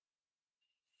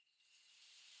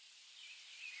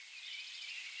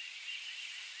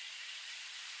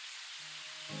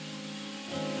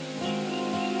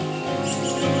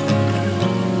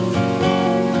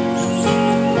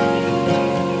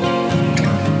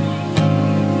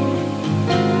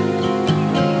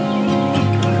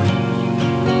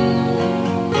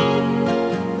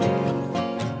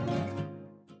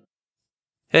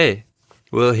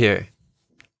Will here.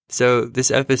 So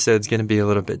this episode's going to be a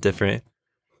little bit different.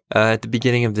 At the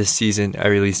beginning of this season, I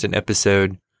released an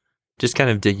episode just kind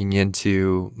of digging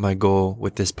into my goal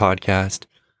with this podcast,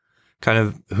 kind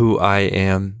of who I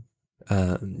am,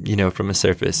 from a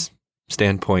surface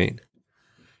standpoint.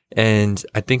 And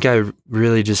I think I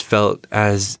really just felt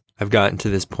as I've gotten to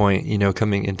this point,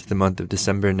 coming into the month of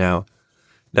December now,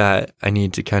 that I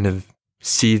need to kind of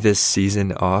see this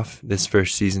season off, this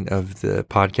first season of the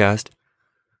podcast,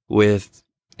 with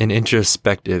an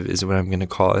introspective is what I'm going to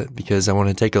call it, because I want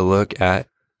to take a look at,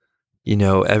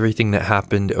 everything that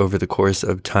happened over the course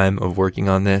of time of working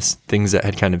on this, things that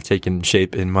had kind of taken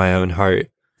shape in my own heart,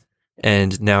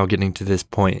 and now getting to this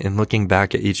point and looking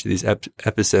back at each of these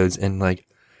episodes and like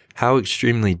how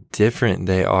extremely different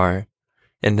they are,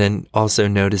 and then also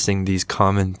noticing these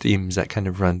common themes that kind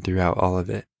of run throughout all of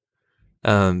it.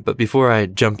 But before I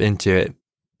jump into it,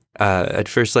 I'd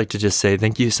first like to just say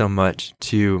thank you so much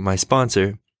to my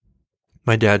sponsor.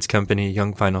 My dad's company,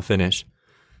 Young Final Finish,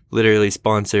 literally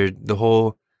sponsored the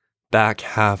whole back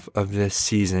half of this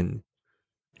season.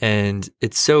 And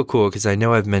it's so cool because I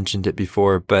know I've mentioned it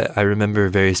before, but I remember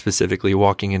very specifically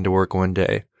walking into work one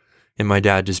day and my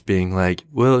dad just being like,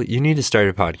 "Will, you need to start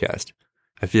a podcast.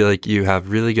 I feel like you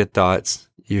have really good thoughts.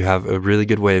 You have a really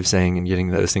good way of saying and getting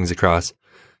those things across."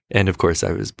 And of course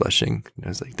I was blushing and I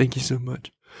was like, "Thank you so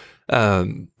much."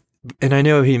 And I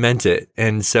know he meant it.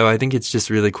 And so I think it's just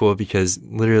really cool because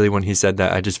literally when he said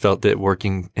that, I just felt it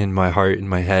working in my heart, in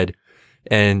my head.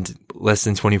 And less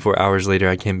than 24 hours later,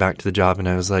 I came back to the job and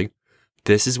I was like,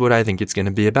 this is what I think it's going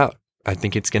to be about. I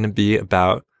think it's going to be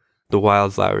about the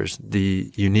wildflowers,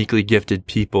 the uniquely gifted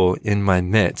people in my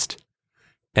midst,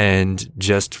 and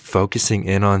just focusing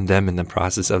in on them in the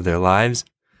process of their lives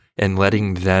and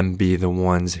letting them be the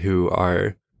ones who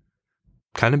are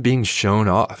kind of being shown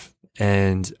off.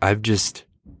 And I've just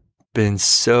been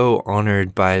so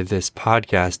honored by this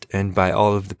podcast and by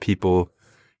all of the people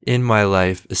in my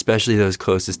life, especially those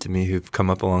closest to me who've come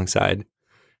up alongside.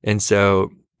 And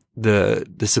so the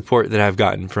support that I've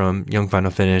gotten from Young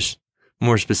Final Finish,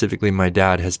 more specifically my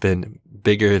dad, has been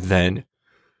bigger than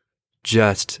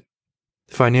just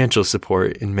financial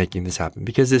support in making this happen,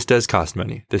 because this does cost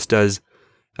money. This does,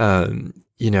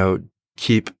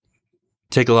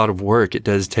 take a lot of work. It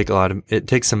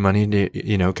takes some money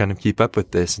to, kind of keep up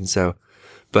with this. And so,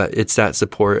 but it's that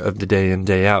support of the day in,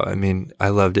 day out. I mean, I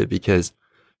loved it because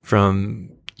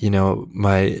from,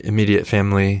 my immediate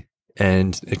family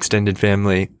and extended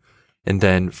family and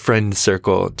then friend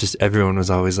circle, just everyone was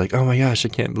always like, "Oh my gosh, I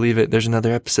can't believe it. There's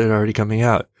another episode already coming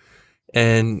out."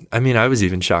 And I mean, I was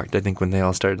even shocked, I think, when they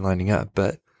all started lining up,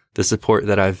 but the support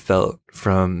that I've felt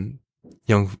from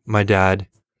my dad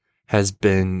has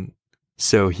been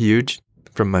so huge,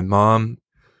 from my mom,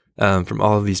 from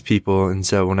all of these people. And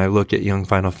so when I look at Young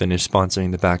Final Finish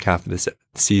sponsoring the back half of this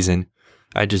season,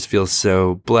 I just feel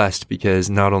so blessed because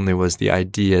not only was the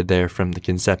idea there from the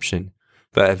conception,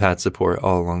 but I've had support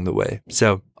all along the way.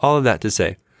 So all of that to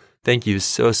say, thank you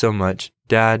so, so much,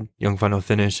 Dad, Young Final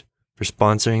Finish, for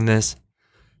sponsoring this.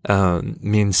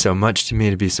 Means so much to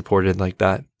me to be supported like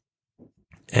that.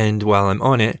 And while I'm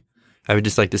on it, I would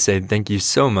just like to say thank you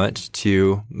so much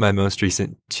to my most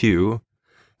recent two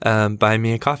Buy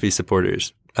Me a Coffee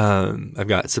supporters. I've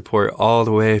got support all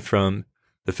the way from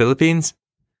the Philippines,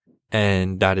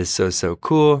 and that is so, so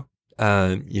cool.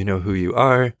 You know who you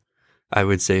are. I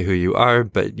would say who you are,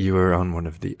 but you are on one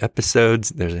of the episodes.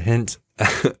 There's a hint.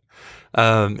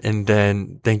 And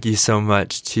then thank you so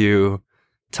much to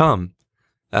Tom.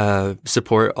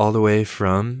 Support all the way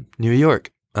from New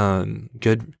York.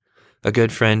 A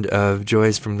good friend of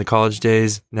Joy's from the college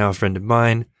days, now a friend of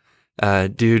mine.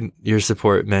 Dude, your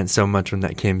support meant so much when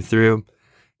that came through.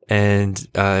 And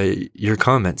your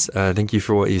comments, thank you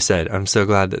for what you said. I'm so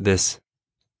glad that this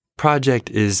project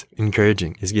is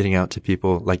encouraging, is getting out to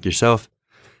people like yourself.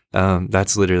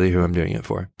 That's literally who I'm doing it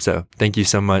for. So thank you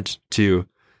so much to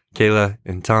Kayla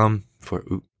and Tom for,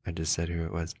 I just said who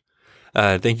it was.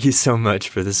 Thank you so much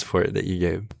for the support that you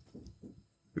gave.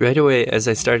 Right away, as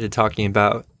I started talking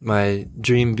about my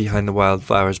Dream Behind the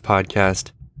Wildflowers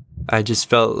podcast, I just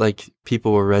felt like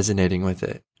people were resonating with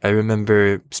it. I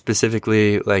remember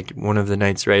specifically like one of the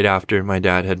nights right after my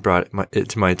dad had brought it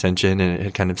to my attention and it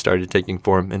had kind of started taking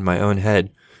form in my own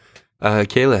head,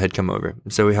 Kayla had come over.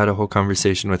 So we had a whole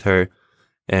conversation with her,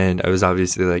 and I was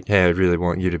obviously like, "Hey, I really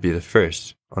want you to be the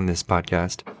first on this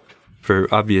podcast,"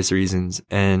 for obvious reasons.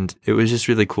 And it was just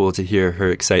really cool to hear her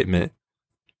excitement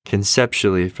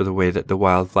conceptually for the way that the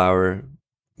wildflower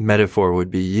metaphor would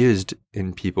be used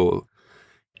in people,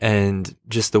 and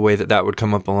just the way that that would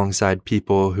come up alongside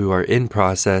people who are in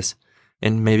process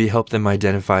and maybe help them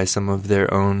identify some of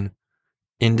their own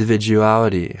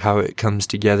individuality, how it comes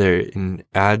together and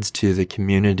adds to the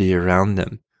community around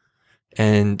them.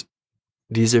 And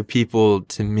these are people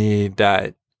to me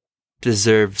that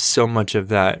deserve so much of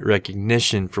that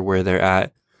recognition for where they're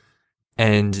at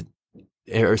and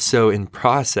are so in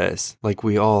process, like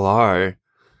we all are,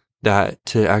 that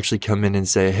to actually come in and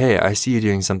say, hey, I see you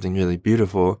doing something really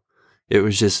beautiful. It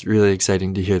was just really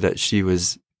exciting to hear that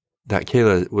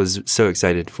Kayla was so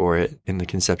excited for it in the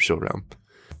conceptual realm.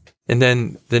 And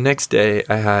then the next day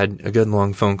I had a good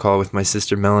long phone call with my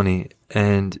sister Melanie,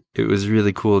 and it was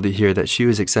really cool to hear that she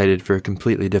was excited for a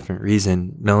completely different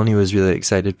reason. Melanie was really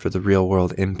excited for the real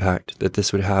world impact that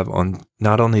this would have on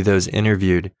not only those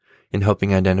interviewed in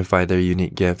helping identify their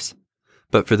unique gifts,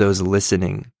 but for those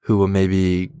listening who will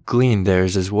maybe glean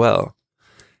theirs as well.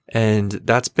 And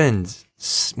that's been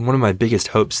one of my biggest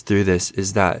hopes through this,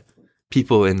 is that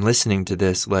people in listening to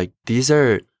this, like, these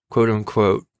are quote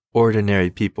unquote ordinary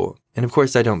people. And of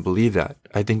course I don't believe that.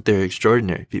 I think they're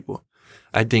extraordinary people.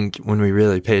 I think when we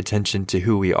really pay attention to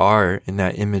who we are in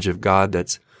that image of God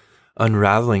that's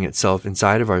unraveling itself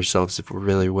inside of ourselves, if we're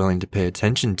really willing to pay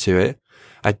attention to it,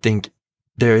 I think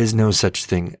there is no such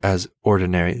thing as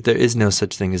ordinary. There is no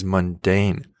such thing as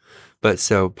mundane. But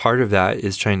so part of that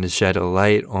is trying to shed a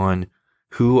light on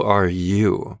who are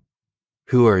you?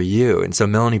 Who are you? And so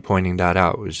Melanie pointing that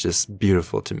out was just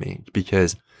beautiful to me,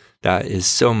 because that is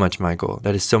so much my goal.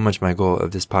 That is so much my goal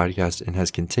of this podcast, and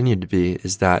has continued to be,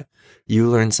 is that you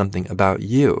learn something about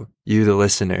you, the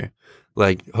listener.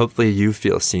 Like, hopefully you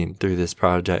feel seen through this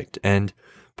project. And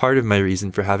part of my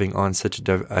reason for having on such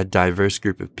a diverse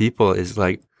group of people is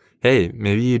like, hey,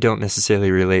 maybe you don't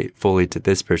necessarily relate fully to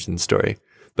this person's story,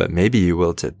 but maybe you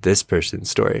will to this person's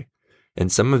story.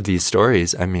 And some of these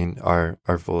stories, I mean, are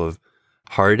full of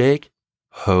heartache,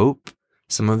 hope.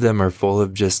 Some of them are full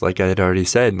of, just like I had already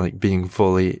said, like being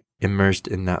fully immersed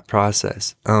in that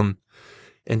process.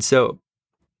 And so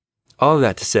all of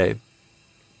that to say,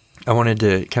 I wanted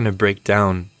to kind of break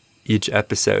down each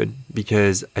episode,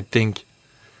 because I think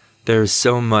there's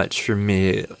so much for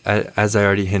me, as I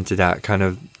already hinted at, kind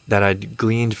of that I'd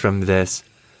gleaned from this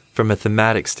from a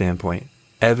thematic standpoint.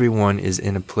 Everyone is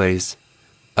in a place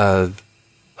of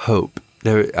hope.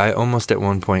 I almost at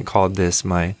one point called this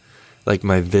my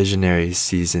visionary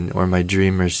season, or my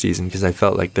dreamer season, because I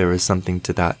felt like there was something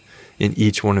to that in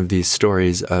each one of these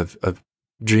stories of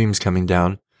dreams coming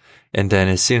down. And then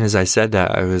as soon as I said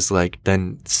that, I was like,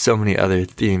 then so many other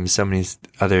themes, so many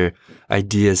other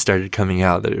ideas started coming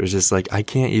out, that it was just like, I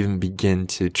can't even begin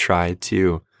to try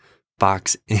to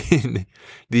box in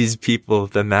these people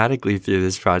thematically through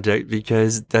this project,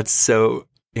 because that's so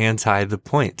anti the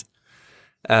point.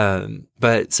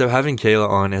 But so having Kayla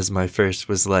on as my first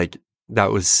was like,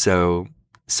 that was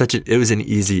it was an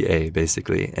easy A,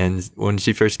 basically. And when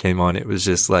she first came on, it was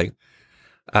just like,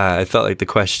 I felt like the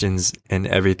questions and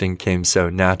everything came so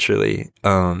naturally.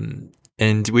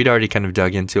 And we'd already kind of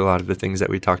dug into a lot of the things that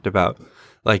we talked about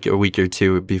like a week or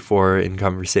two before in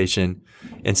conversation.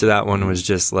 And so that one was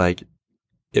just like,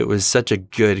 it was such a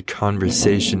good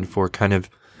conversation for kind of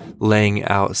laying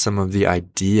out some of the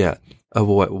idea of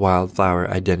what wildflower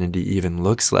identity even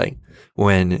looks like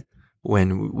when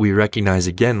we recognize,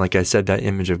 again, like I said, that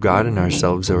image of God in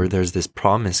ourselves, or there's this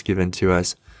promise given to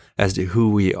us as to who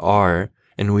we are,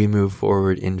 and we move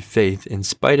forward in faith in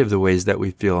spite of the ways that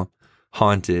we feel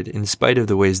haunted, in spite of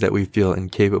the ways that we feel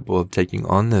incapable of taking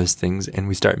on those things, and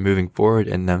we start moving forward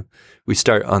in them. We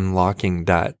start unlocking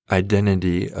that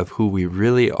identity of who we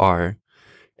really are.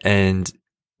 And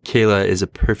Kayla is a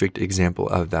perfect example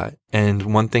of that.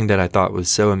 And one thing that I thought was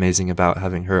so amazing about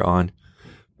having her on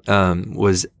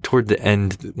was toward the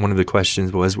end, one of the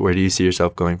questions was, where do you see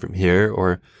yourself going from here?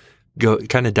 Or go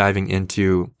kind of diving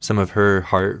into some of her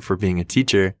heart for being a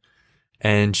teacher.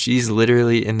 And she's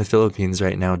literally in the Philippines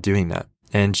right now doing that.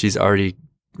 And she's already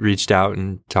reached out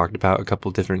and talked about a couple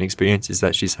different experiences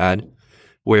that she's had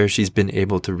where she's been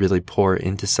able to really pour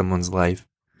into someone's life,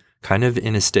 kind of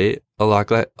in a state a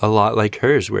lot like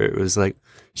hers, where it was like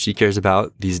she cares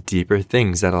about these deeper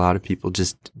things that a lot of people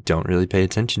just don't really pay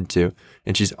attention to.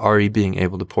 And she's already being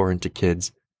able to pour into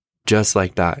kids just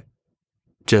like that,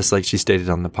 just like she stated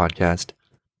on the podcast.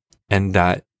 And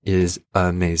that is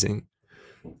amazing.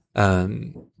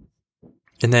 And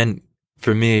then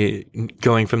for me,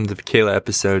 going from the Kayla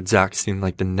episode, Zach seemed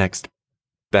like the next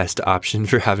best option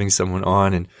for having someone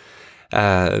on.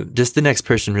 And just the next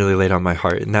person really laid on my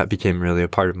heart. And that became really a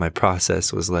part of my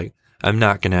process, was like, I'm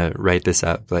not going to write this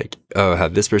up like, oh,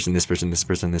 have this person, this person, this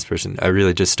person, this person. I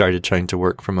really just started trying to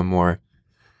work from a more,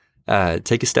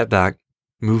 take a step back,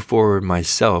 move forward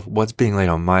myself. What's being laid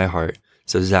on my heart?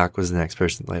 So Zach was the next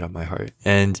person laid on my heart.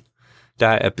 And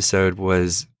that episode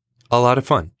was a lot of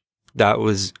fun. That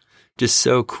was just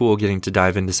so cool getting to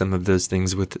dive into some of those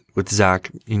things with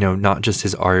Zach, not just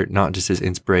his art, not just his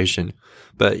inspiration,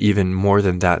 but even more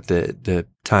than that, the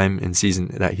time and season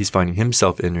that he's finding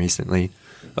himself in recently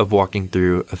of walking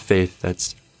through a faith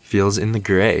that feels in the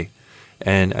gray.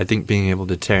 And I think being able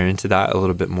to tear into that a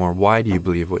little bit more. Why do you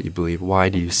believe what you believe? Why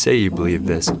do you say you believe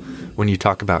this? When you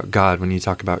talk about God, when you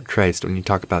talk about Christ, when you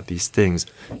talk about these things,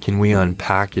 can we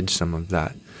unpackage some of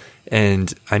that?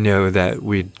 And I know that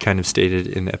we kind of stated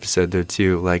in the episode though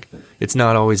too, like it's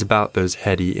not always about those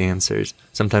heady answers.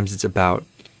 Sometimes it's about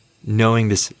knowing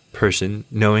this person,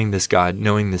 knowing this God,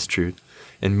 knowing this truth,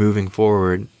 and moving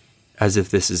forward as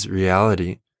if this is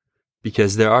reality.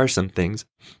 Because there are some things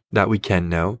that we can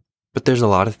know, but there's a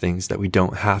lot of things that we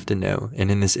don't have to know.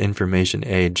 And in this information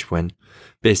age, when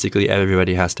basically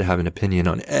everybody has to have an opinion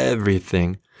on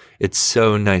everything, it's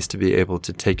so nice to be able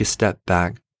to take a step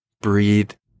back,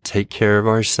 breathe, take care of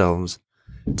ourselves,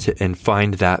 and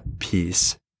find that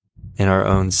peace in our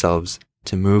own selves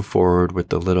to move forward with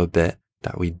the little bit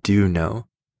that we do know.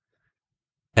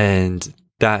 And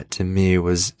that to me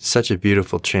was such a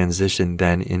beautiful transition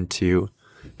then into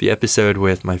the episode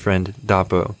with my friend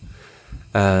Dapo.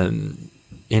 In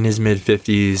his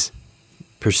mid-50s,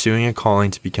 pursuing a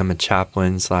calling to become a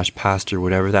chaplain / pastor,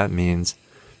 whatever that means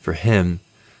for him.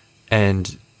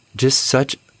 And just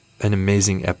such an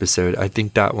amazing episode. I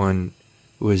think that one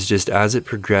was just, as it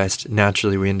progressed,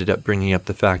 naturally we ended up bringing up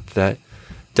the fact that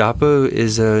Dapo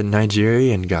is a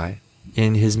Nigerian guy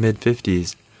in his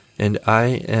mid-50s. And I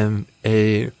am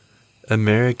a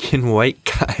American white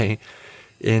guy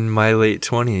in my late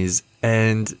 20s.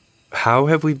 And how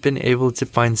have we been able to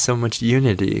find so much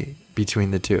unity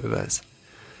between the two of us?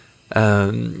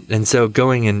 And so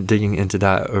going and digging into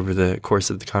that over the course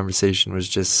of the conversation was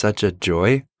just such a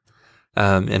joy.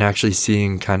 And actually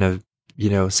seeing kind of,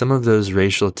 some of those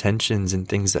racial tensions and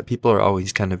things that people are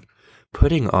always kind of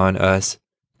putting on us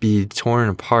be torn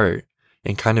apart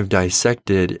and kind of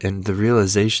dissected. And the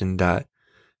realization that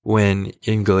when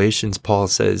in Galatians, Paul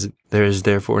says, there is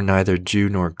therefore neither Jew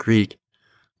nor Greek,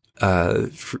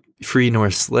 free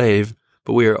nor slave,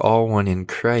 but we are all one in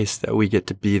Christ, that we get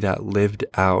to be that lived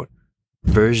out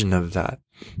version of that.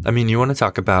 I mean, you want to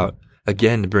talk about,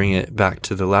 again, to bring it back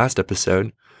to the last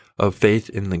episode of faith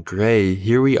in the gray,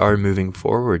 here we are moving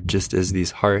forward just as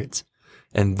these hearts.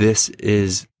 And this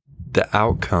is the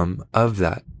outcome of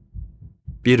that.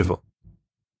 Beautiful.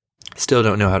 Still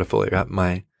don't know how to fully wrap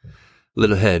my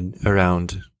little head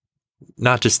around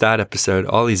not just that episode,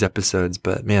 all these episodes,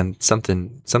 but man,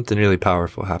 something really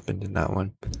powerful happened in that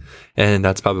one. And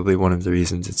that's probably one of the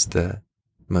reasons it's the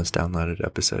most downloaded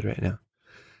episode right now.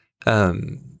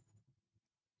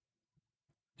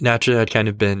 Naturally, I'd kind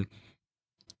of been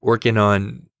working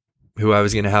on who I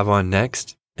was going to have on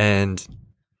next. And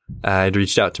I'd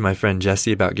reached out to my friend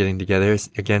Jesse about getting together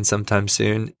again sometime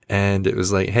soon. And it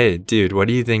was like, hey, dude, what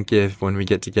do you think if when we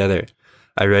get together,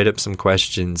 I write up some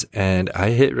questions and I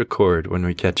hit record when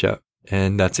we catch up?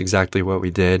 And that's exactly what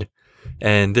we did.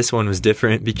 And this one was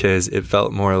different because it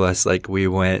felt more or less like we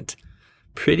went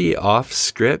pretty off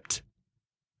script.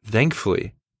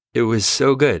 Thankfully, it was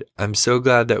so good. I'm so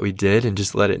glad that we did and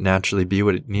just let it naturally be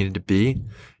what it needed to be.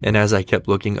 And as I kept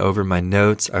looking over my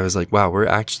notes, I was like, wow, we're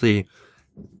actually,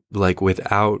 like,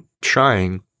 without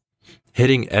trying,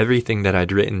 hitting everything that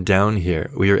I'd written down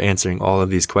here. We were answering all of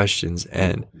these questions,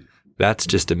 and that's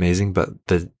just amazing. But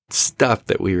the stuff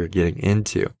that we were getting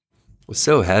into was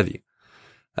so heavy,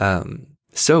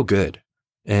 so good.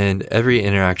 And every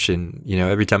interaction,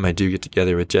 every time I do get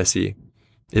together with Jesse,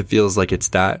 it feels like it's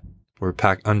that we're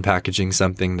unpackaging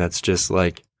something that's just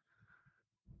like,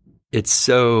 it's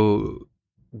so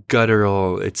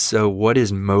guttural. It's so, what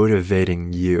is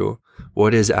motivating you?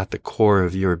 What is at the core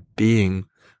of your being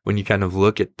when you kind of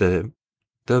look at the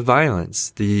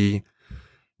violence, the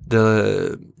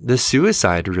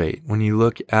suicide rate, when you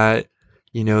look at,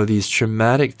 these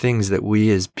traumatic things that we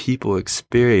as people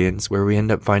experience, where we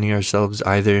end up finding ourselves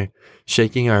either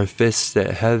shaking our fists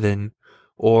at heaven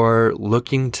or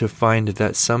looking to find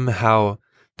that somehow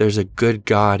there's a good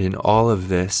God in all of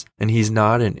this, and he's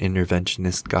not an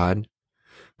interventionist God,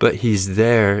 but he's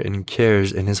there and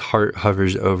cares, and his heart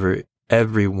hovers over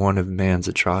every one of man's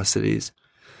atrocities.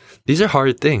 These are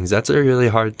hard things. That's a really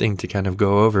hard thing to kind of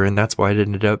go over, and that's why it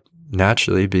ended up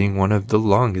naturally being one of the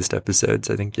longest episodes.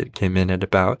 I think it came in at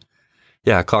about,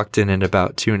 clocked in at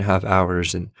about 2.5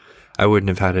 hours, and I wouldn't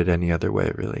have had it any other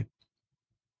way, really.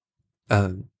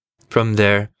 From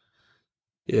there,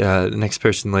 the next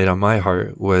person laid on my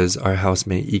heart was our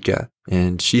housemate Ika,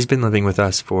 and she's been living with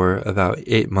us for about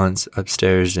 8 months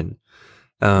upstairs. And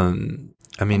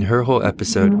I mean, her whole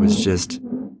episode was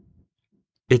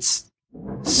it's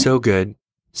so good,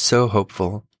 so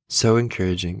hopeful, so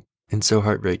encouraging, and so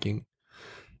heartbreaking.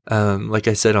 Like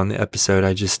I said on the episode,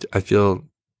 I feel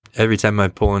every time I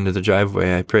pull into the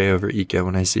driveway, I pray over Ika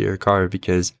when I see her car,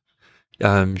 because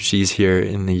she's here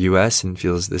in the US and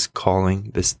feels this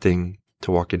calling, this thing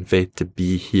to walk in faith, to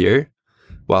be here,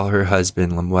 while her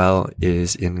husband Lemuel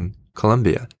is in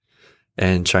Colombia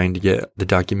and trying to get the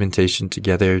documentation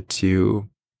together to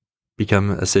become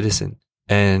a citizen.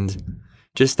 And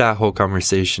just that whole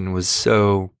conversation was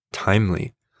so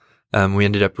timely. We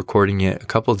ended up recording it a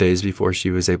couple days before she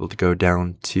was able to go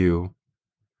down to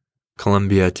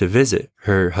Colombia to visit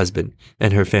her husband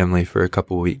and her family for a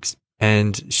couple weeks.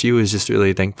 And she was just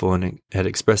really thankful and had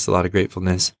expressed a lot of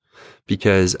gratefulness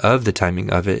because of the timing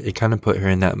of it. It kind of put her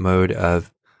in that mode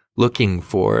of looking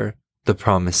for the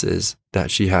promises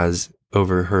that she has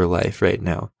over her life right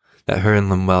now, that her and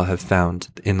Lemuel have found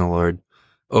in the Lord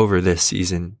over this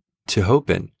season to hope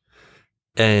in.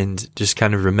 And just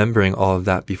kind of remembering all of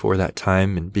that before that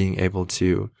time and being able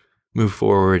to move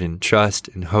forward and trust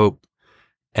and hope.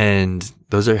 And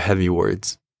those are heavy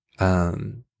words.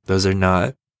 Those are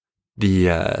not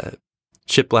the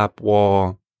shiplap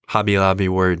wall, Hobby Lobby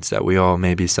words that we all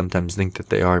maybe sometimes think that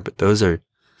they are, but those are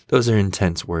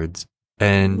intense words.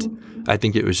 And I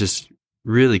think it was just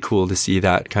really cool to see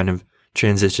that kind of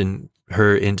transition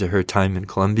her into her time in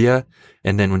Colombia.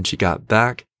 And then when she got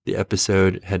back, the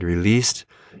episode had released,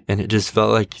 and it just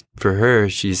felt like for her,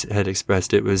 she had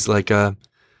expressed it was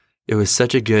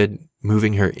such a good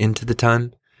moving her into the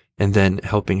time and then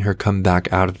helping her come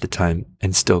back out of the time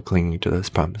and still clinging to those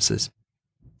promises.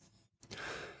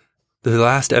 The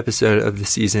last episode of the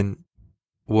season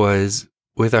was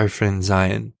with our friend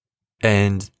Zion,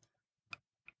 and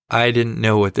I didn't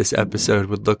know what this episode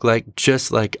would look like,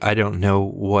 just like I don't know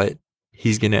what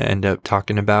he's going to end up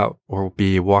talking about or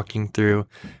be walking through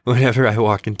whenever I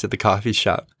walk into the coffee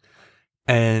shop.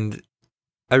 And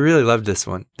I really loved this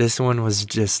one. This one was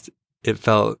it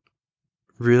felt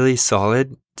really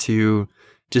solid to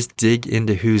just dig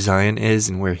into who Zion is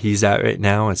and where he's at right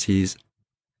now as he's,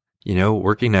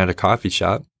 working at a coffee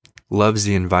shop, loves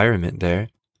the environment there,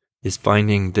 is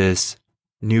finding this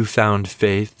newfound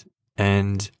faith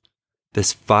and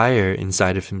this fire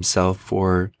inside of himself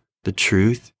for the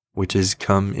truth, which has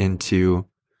come into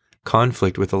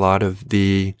conflict with a lot of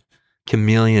the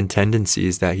chameleon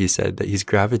tendencies that he said that he's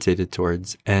gravitated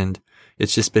towards. And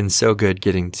it's just been so good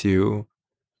getting to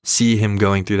see him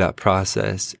going through that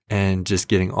process and just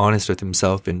getting honest with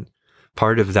himself. And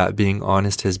part of that being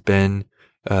honest has been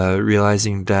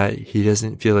realizing that he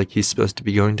doesn't feel like he's supposed to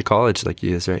be going to college like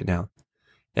he is right now.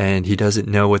 And he doesn't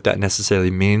know what that necessarily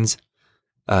means,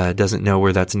 doesn't know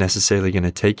where that's necessarily going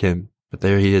to take him. But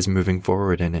there he is moving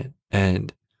forward in it.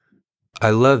 And I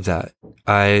love that.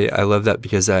 I love that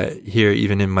because here,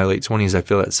 even in my late 20s, I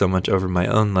feel that so much over my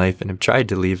own life and have tried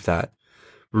to leave that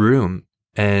room.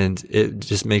 And it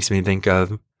just makes me think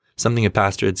of something a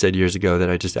pastor had said years ago that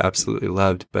I just absolutely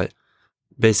loved, but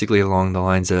basically along the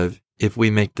lines of, if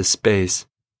we make the space,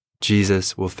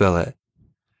 Jesus will fill it.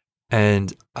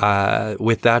 And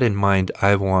with that in mind,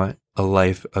 I want a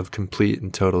life of complete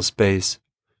and total space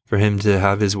for him to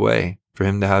have his way, for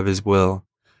him to have his will,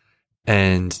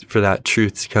 and for that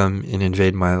truth to come and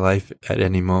invade my life at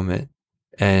any moment.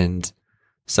 And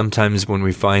sometimes when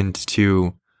we find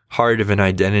too hard of an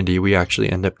identity, we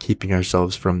actually end up keeping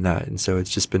ourselves from that. And so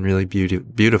it's just been really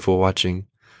beautiful watching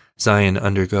Zion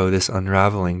undergo this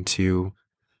unraveling to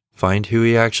find who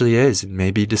he actually is and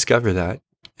maybe discover that.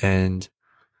 And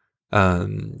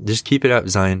just keep it up,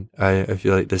 Zion. I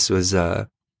feel like this was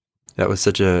that was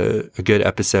such a good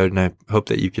episode, and I hope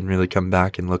that you can really come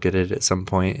back and look at it at some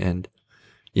point and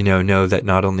know that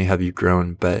not only have you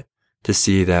grown, but to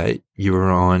see that you were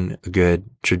on a good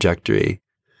trajectory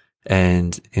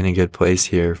and in a good place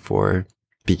here for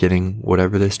beginning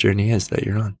whatever this journey is that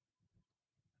you're on.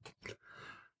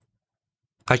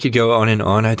 I could go on and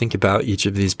on, I think, about each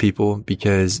of these people,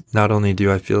 because not only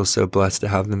do I feel so blessed to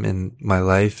have them in my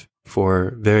life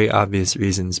for very obvious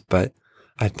reasons, but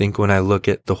I think when I look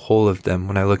at the whole of them,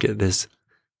 when I look at this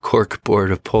cork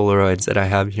board of Polaroids that I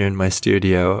have here in my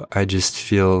studio, I just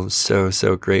feel so,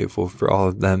 so grateful for all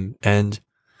of them. And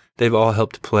they've all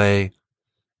helped play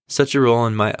such a role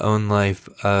in my own life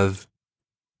of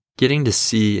getting to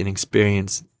see and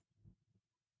experience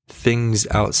things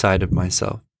outside of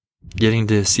myself, getting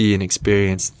to see and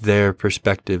experience their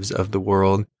perspectives of the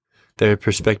world, their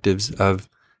perspectives of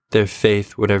their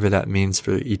faith, whatever that means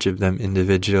for each of them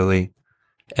individually,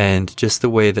 and just the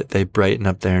way that they brighten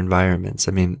up their environments.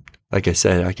 I mean, like I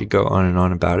said, I could go on and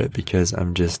on about it because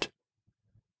I'm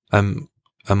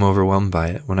overwhelmed by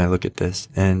it when I look at this,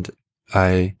 and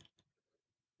I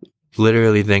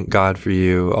literally thank God for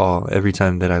you all every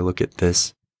time that I look at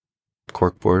this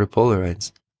corkboard of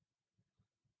Polaroids.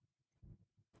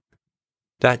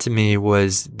 That to me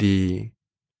was the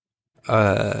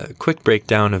quick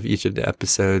breakdown of each of the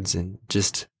episodes, and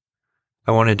just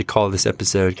I wanted to call this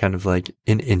episode kind of like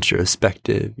an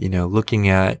introspective, looking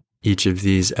at each of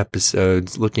these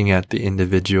episodes, looking at the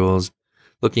individuals,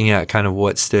 looking at kind of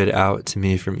what stood out to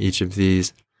me from each of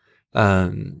these.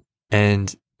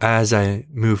 And as I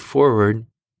move forward,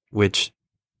 which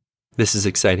this is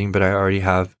exciting, but I already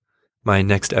have my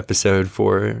next episode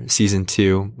for season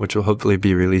 2, which will hopefully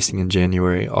be releasing in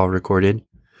January, all recorded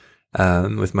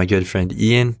with my good friend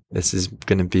Ian. This is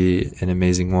going to be an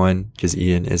amazing one because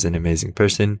Ian is an amazing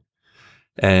person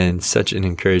and such an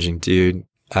encouraging dude.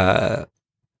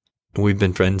 We've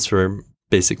been friends for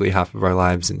basically half of our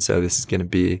lives, and so this is going to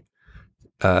be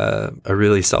a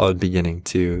really solid beginning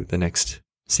to the next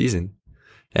season.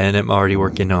 And I'm already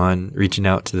working on reaching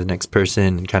out to the next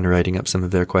person and kind of writing up some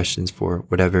of their questions for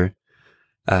whatever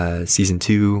season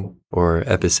 2 or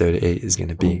episode 8 is going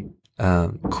to be.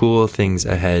 Cool things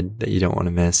ahead that you don't want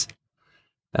to miss.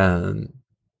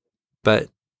 But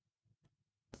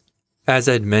as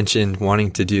I'd mentioned,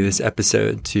 wanting to do this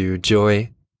episode to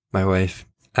Joy, my wife,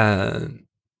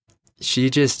 she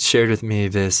just shared with me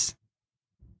this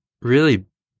really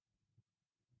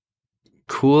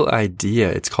cool idea.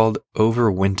 It's called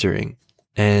overwintering.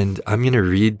 And I'm going to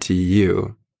read to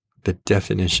you the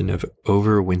definition of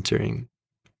overwintering.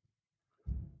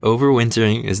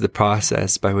 Overwintering is the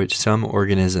process by which some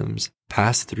organisms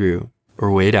pass through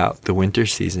or wait out the winter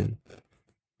season,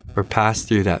 or pass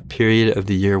through that period of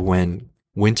the year when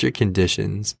winter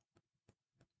conditions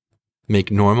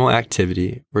make normal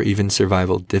activity or even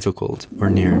survival difficult or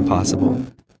near impossible.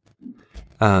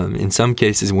 In some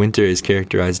cases, winter is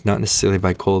characterized not necessarily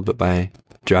by cold, but by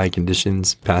dry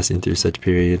conditions. Passing through such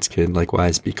periods could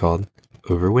likewise be called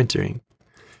overwintering.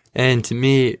 And to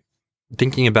me,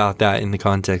 thinking about that in the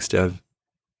context of,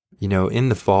 in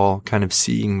the fall, kind of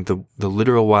seeing the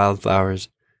literal wildflowers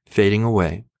fading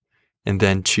away, and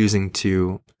then choosing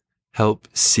to help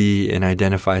see and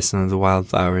identify some of the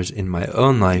wildflowers in my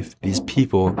own life, these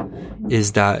people,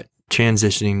 is that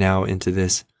transitioning now into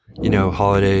this,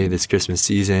 holiday, this Christmas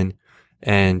season,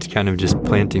 and kind of just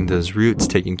planting those roots,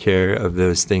 taking care of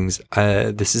those things.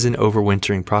 This is an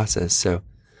overwintering process. So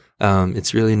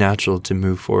it's really natural to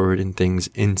move forward in things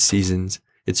in seasons.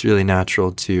 It's really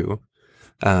natural to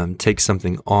take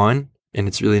something on, and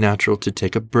it's really natural to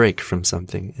take a break from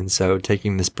something. And so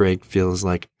taking this break feels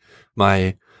like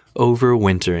my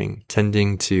overwintering,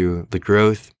 tending to the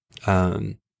growth,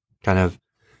 kind of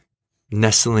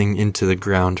nestling into the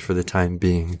ground for the time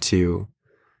being to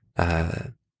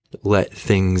let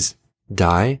things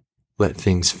die, let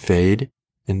things fade,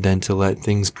 and then to let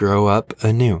things grow up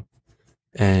anew.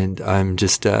 And I'm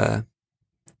just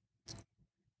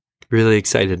really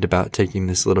excited about taking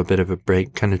this little bit of a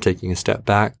break, kind of taking a step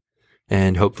back,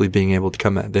 and hopefully being able to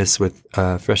come at this with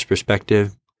a fresh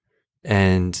perspective,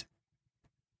 and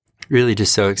really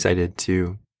just so excited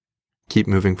to keep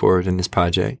moving forward in this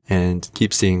project and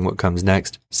keep seeing what comes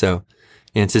next. So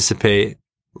anticipate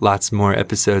lots more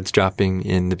episodes dropping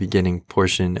in the beginning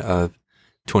portion of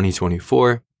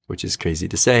 2024, which is crazy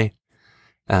to say.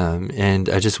 And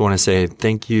I just want to say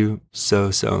thank you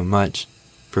so much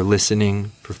for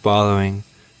listening, for following,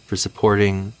 for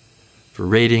supporting, for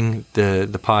rating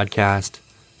the podcast,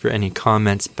 for any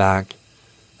comments back,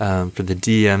 for the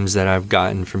DMs that I've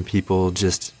gotten from people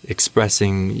just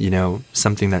expressing,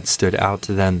 something that stood out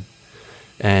to them.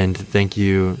 And thank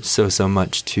you so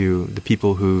much to the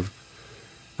people who've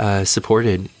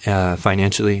supported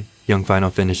financially. Young Final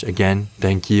Finish, again,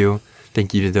 thank you.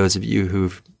 Thank you to those of you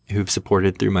who've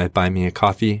supported through my Buy Me a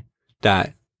Coffee.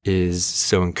 That is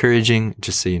so encouraging,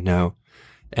 just so you know.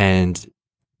 And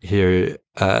here,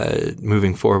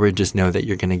 moving forward, just know that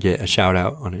you're going to get a shout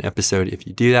out on an episode if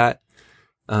you do that.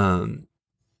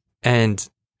 And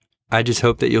I just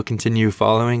hope that you'll continue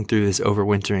following through this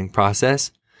overwintering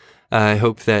process. I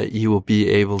hope that you will be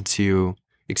able to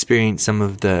experience some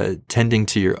of the tending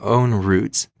to your own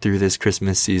roots through this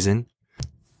Christmas season.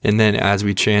 And then as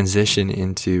we transition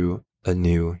into a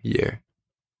new year.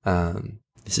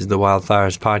 This is the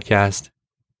Wildflowers Podcast.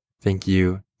 Thank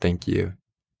you.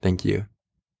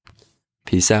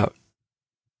 Peace out.